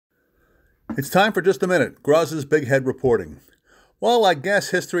It's time for just a minute. Groz's Big Head reporting. Well, I guess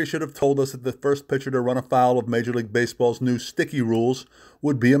history should have told us that the first pitcher to run afoul of Major League Baseball's new sticky rules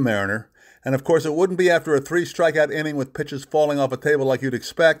would be a Mariner. And of course, it wouldn't be after a 3-strikeout inning with pitches falling off a table like you'd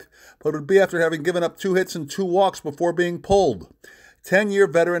expect, but it would be after having given up 2 hits and 2 walks before being pulled. 10-year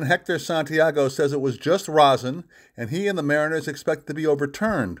veteran Hector Santiago says it was just rosin, and he and the Mariners expect to be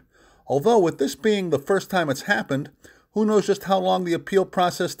overturned. Although, with this being the first time it's happened, who knows just how long the appeal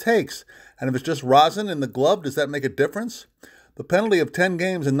process takes? And if it's just rosin in the glove, does that make a difference? The penalty of 10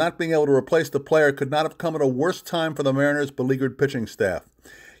 games and not being able to replace the player could not have come at a worse time for the Mariners' beleaguered pitching staff.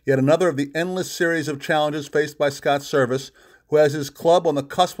 Yet another of the endless series of challenges faced by Scott Service, who has his club on the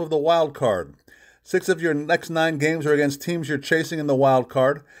cusp of the wild card. 6 of your next 9 games are against teams you're chasing in the wild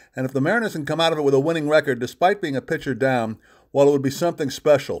card, and if the Mariners can come out of it with a winning record despite being a pitcher down, well, it would be something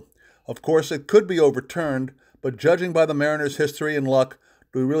special. Of course, it could be overturned, but judging by the Mariners' history and luck,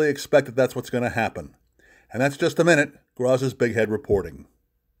 do we really expect that that's what's going to happen? And that's just a minute. Groz's Big Head reporting.